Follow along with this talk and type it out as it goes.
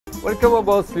Welcome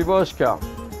aboard Slivoshka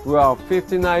to our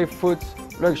 59-foot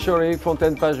luxury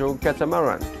Fontaine Pajot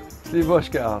catamaran.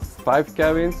 Slivoshka has 5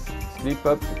 cabins, sleep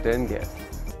up to 10 guests.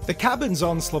 The cabins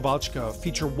on Slivoshka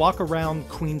feature walk-around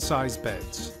queen-size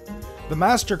beds. The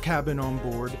master cabin on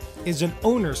board is an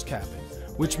owner's cabin,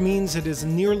 which means it is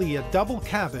nearly a double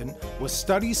cabin with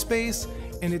study space,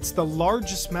 and it's the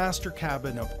largest master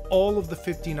cabin of all of the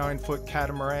 59-foot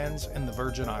catamarans in the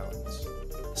Virgin Islands.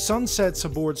 Sunsets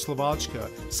aboard Slivoshka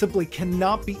simply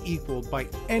cannot be equaled by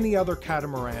any other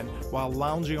catamaran while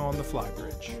lounging on the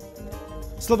flybridge.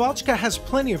 Slivoshka has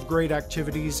plenty of great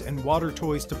activities and water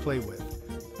toys to play with.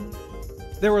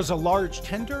 There is a large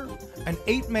tender, an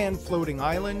 8-man floating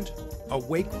island, a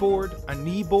wakeboard, a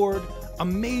kneeboard,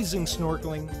 amazing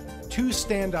snorkeling, 2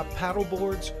 stand-up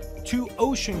paddleboards, 2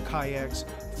 ocean kayaks,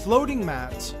 floating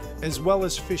mats, as well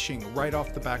as fishing right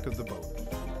off the back of the boat.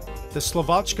 The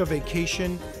Slivoshka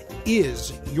vacation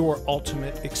is your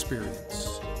ultimate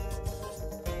experience.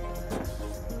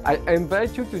 I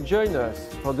invite you to join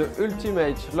us for the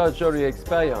ultimate luxury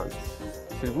experience.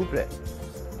 S'il vous plaît.